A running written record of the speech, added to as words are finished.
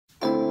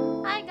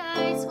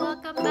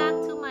welcome back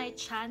to my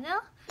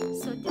channel.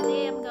 So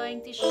today I'm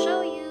going to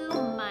show you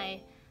my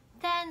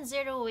 10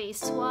 zero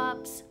waste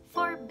swaps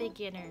for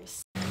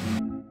beginners.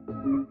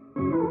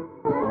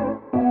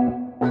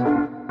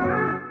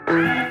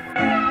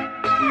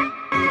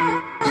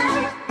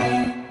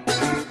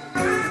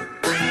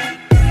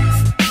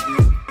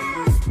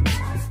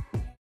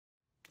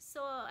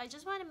 So I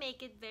just want to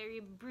make it very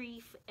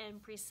brief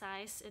and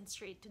precise and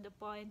straight to the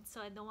point,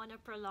 so I don't want to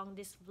prolong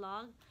this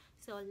vlog.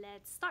 So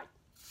let's start.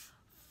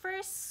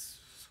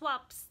 First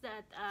swaps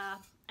that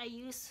I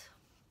use,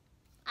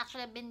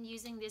 actually I've been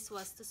using this,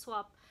 was to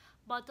swap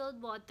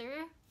bottled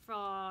water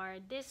for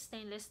this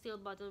stainless steel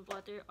bottled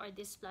water or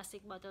this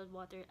plastic bottled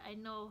water. I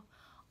know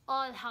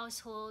all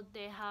household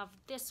they have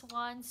this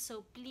one,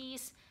 so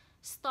please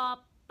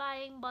stop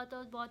buying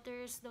bottled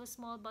waters, those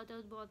small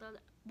bottled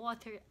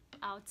water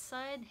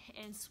outside,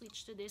 and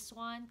switch to this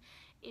one.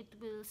 It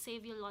will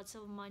save you lots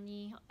of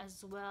money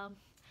as well.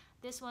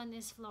 This one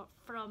is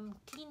from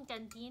Clean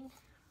Canteen,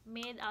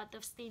 made out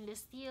of stainless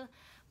steel,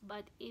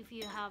 but if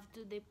you have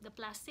to dip the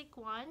plastic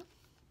one,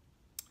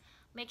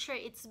 make sure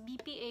it's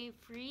BPA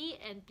free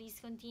and please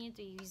continue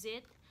to use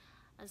it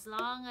as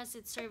long as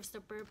it serves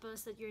the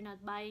purpose that you're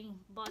not buying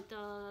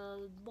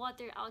bottled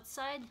water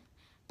outside.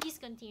 Please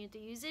continue to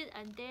use it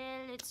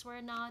until it's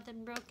worn out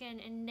and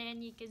broken, and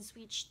then you can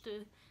switch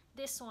to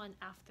this one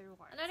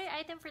afterwards. Another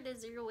item for the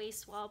zero waste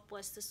swap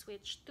was to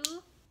switch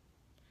to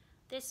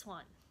this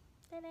one.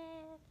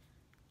 Ta-da!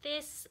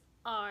 This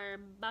are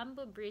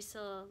bamboo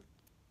bristle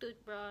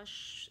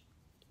toothbrush,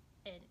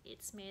 and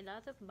it's made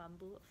out of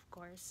bamboo, of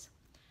course.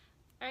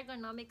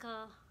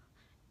 Ergonomical,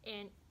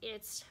 and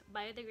it's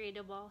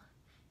biodegradable.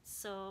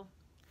 So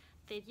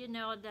did you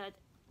know that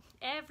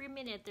every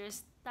minute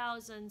there's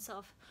thousands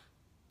of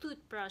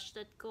toothbrush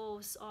that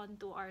goes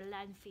onto our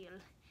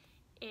landfill,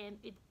 and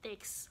it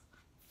takes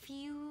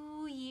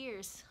few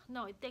years,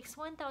 no, it takes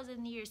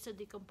 1,000 years to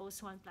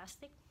decompose one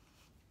plastic.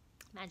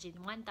 Imagine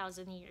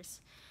 1,000 years.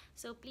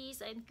 So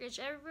please, I encourage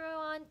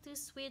everyone to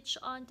switch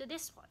on to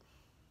this one.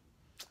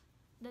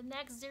 The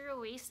next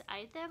zero waste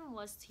item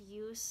was to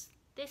use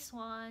this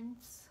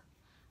ones.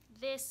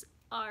 These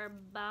are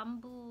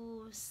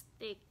bamboo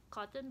stick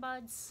cotton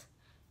buds.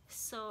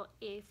 So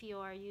if you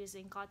are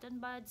using cotton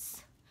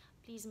buds,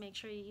 please make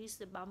sure you use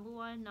the bamboo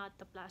one, not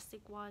the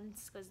plastic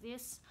ones, because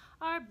these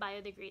are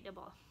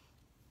biodegradable.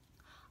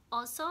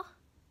 Also,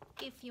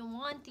 if you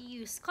want to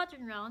use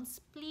cotton rounds,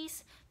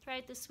 please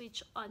try to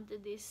switch onto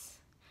this.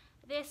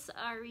 These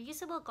are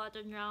reusable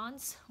cotton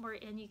rounds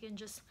wherein you can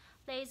just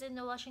place in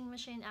the washing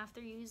machine after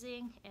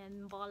using,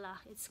 and voila,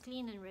 it's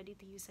clean and ready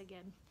to use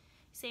again.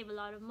 You save a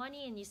lot of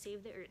money and you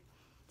save the earth.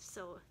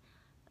 So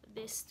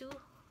these two,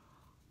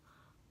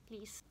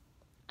 please.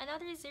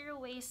 Another zero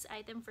waste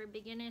item for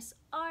beginners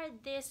are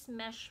these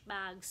mesh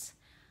bags.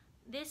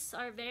 These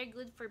are very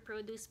good for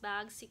produce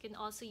bags. You can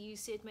also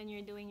use it when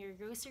you're doing your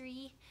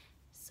grocery.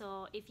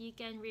 So if you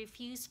can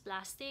refuse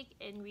plastic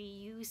and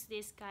reuse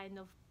this kind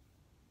of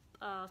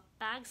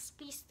bags,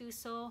 please do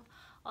so.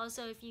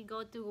 Also, if you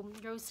go to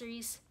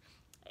groceries,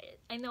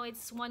 I know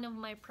it's one of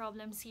my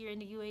problems here in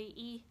the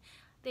UAE.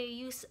 They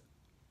use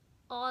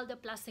all the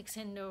plastics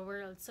in the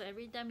world, so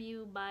every time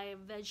you buy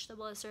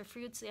vegetables or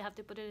fruits, they have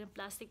to put it in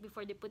plastic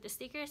before they put the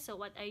sticker. So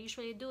what I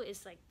usually do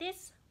is like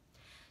this.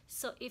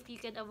 So if you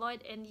can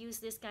avoid and use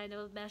this kind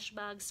of mesh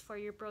bags for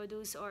your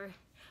produce or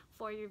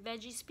for your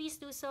veggies, please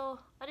do so.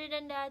 Other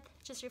than that,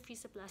 just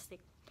refuse the plastic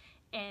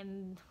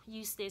and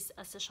use this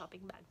as a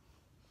shopping bag.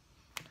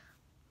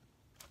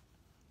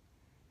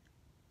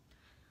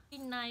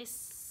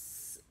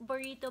 Nice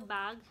burrito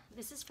bag.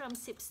 This is from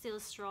Sip Steel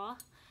Straw.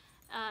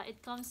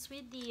 It comes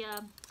with the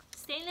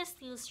stainless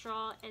steel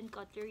straw and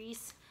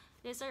cutleries.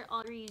 These are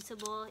all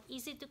reusable,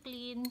 easy to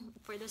clean.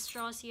 For the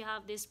straws, you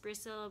have this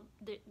bristle,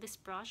 this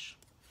brush,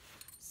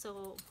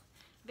 so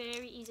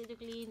very easy to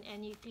clean,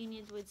 and you clean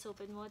it with soap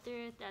and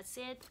water. That's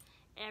it.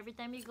 Every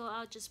time you go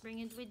out, just bring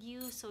it with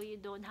you so you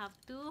don't have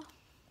to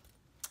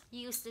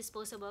use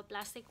disposable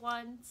plastic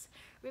ones.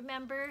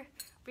 Remember,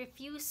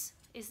 refuse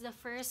is the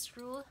first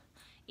rule.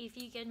 If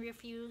you can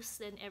refuse,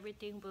 then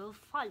everything will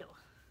follow.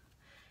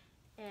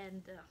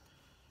 And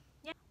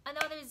yeah,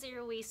 another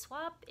zero waste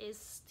swap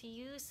is to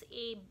use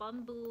a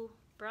bamboo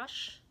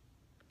brush.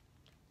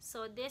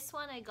 So this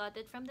one, I got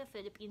it from the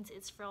Philippines.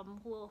 It's from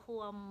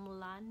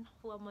Huamulan.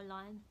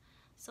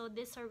 So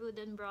these are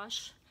wooden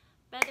brush.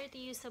 Better to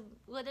use a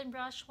wooden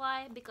brush.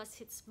 Why?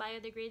 Because it's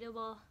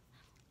biodegradable.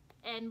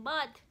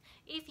 But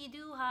if you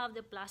do have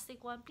the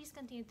plastic one, please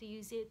continue to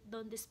use it.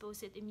 Don't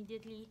dispose it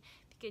immediately.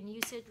 You can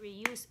use it,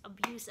 reuse,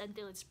 abuse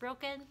until it's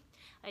broken.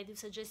 I do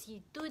suggest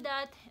you do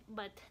that,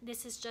 but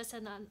this is just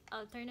an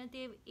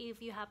alternative.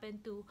 If you happen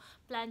to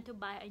plan to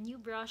buy a new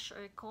brush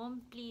or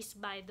comb, please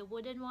buy the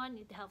wooden one.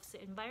 It helps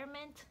the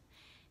environment.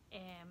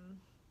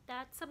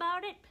 That's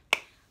about it.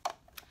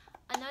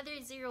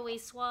 Another zero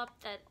waste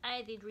swap that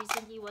I did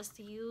recently was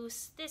to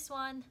use this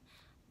one.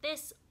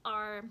 These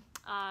are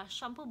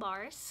shampoo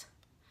bars.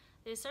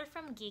 These are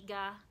from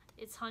Giga.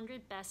 It's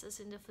 100 pesos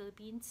in the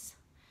Philippines.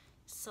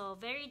 So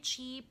very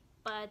cheap,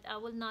 but I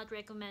will not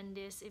recommend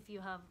this if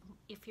you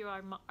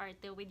are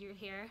arte with your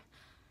hair.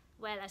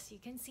 Well, as you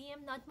can see,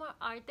 I'm not more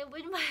arte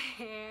with my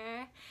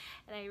hair,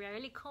 and I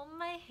rarely comb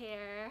my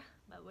hair,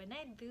 but when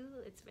I do,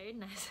 it's very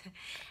nice.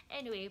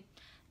 Anyway,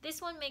 this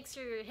one makes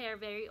your hair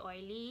very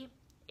oily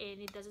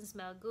and it doesn't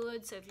smell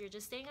good, so if you're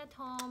just staying at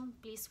home,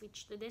 please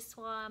switch to this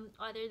one.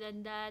 Other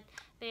than that,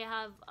 they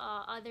have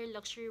other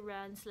luxury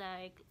brands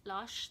like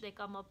Lush. They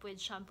come up with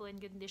shampoo and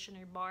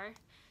conditioner bar,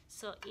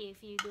 so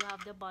if you do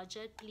have the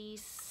budget,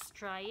 please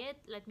try it.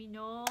 Let me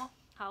know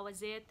how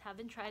was it.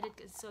 Haven't tried it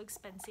because it's so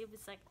expensive.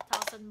 It's like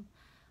 1,000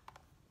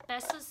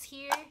 pesos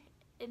here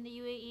in the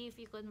UAE if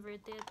you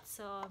convert it,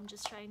 so I'm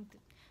just trying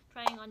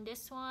on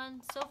this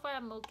one. So far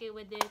I'm okay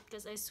with it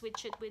because I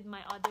switch it with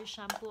my other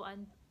shampoo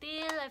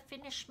until I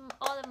finish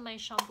all of my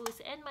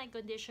shampoos and my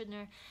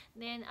conditioner.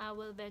 Then I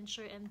will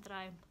venture and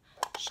try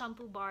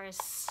shampoo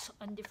bars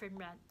on different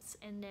brands,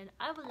 and then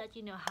I will let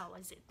you know how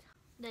was it.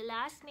 The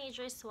last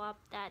major swap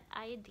that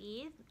I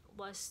did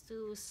was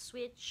to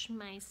switch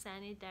my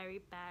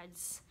sanitary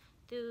pads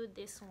to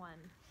this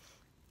one.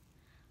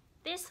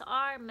 These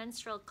are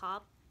menstrual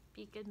cup.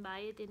 You can buy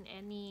it in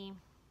any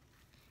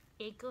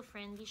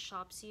eco-friendly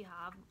shops you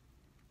have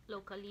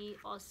locally.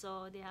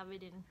 Also, they have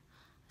it in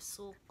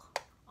souk,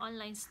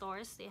 online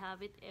stores. They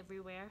have it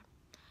everywhere.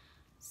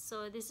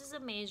 So this is a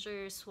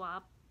major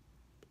swap.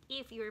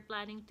 If you're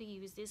planning to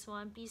use this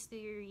one, please do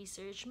your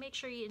research. Make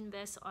sure you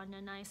invest on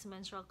a nice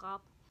menstrual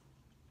cup.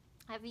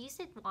 I've used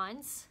it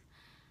once.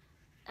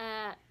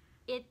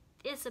 It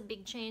is a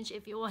big change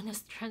if you want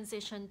to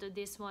transition to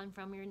this one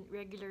from your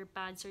regular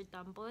pads or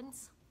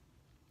tampons.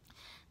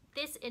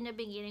 This in the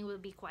beginning will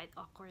be quite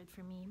awkward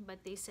for me,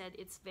 but they said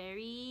it's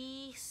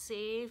very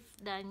safe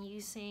than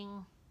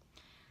using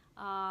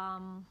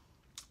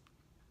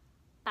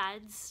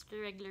pads, the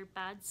regular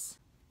pads.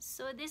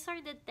 So these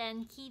are the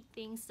 10 key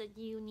things that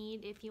you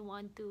need if you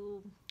want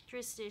to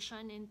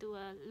transition into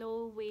a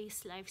low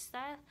waist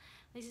lifestyle.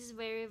 This is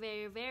very,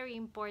 very, very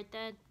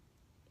important,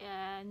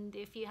 and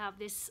if you have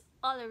this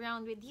all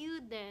around with you,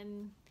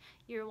 then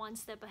you're one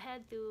step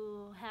ahead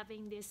to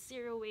having this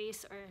zero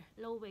waist or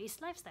low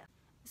waist lifestyle.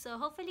 So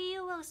hopefully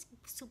you will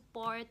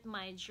support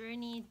my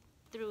journey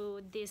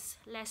through this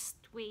less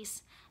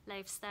waste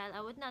lifestyle.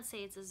 I would not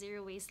say it's a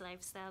zero waste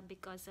lifestyle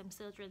because I'm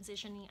still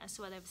transitioning, as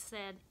what I've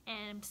said,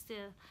 and I'm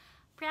still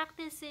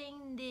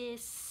practicing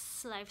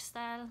this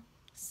lifestyle.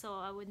 So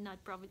I would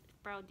not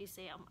proudly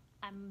say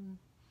I'm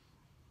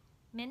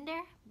in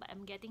there, but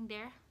I'm getting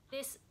there.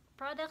 These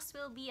products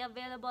will be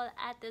available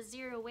at the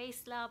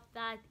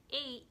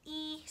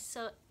zerowaistelab.ae.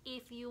 So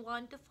if you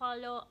want to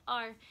follow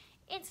our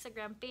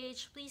Instagram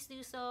page, please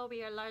do so.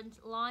 We are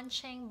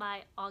launching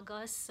by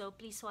August, so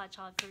please watch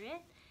out for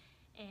it.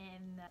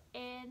 And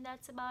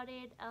that's about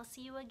it. I'll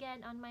see you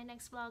again on my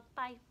next vlog.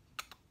 Bye.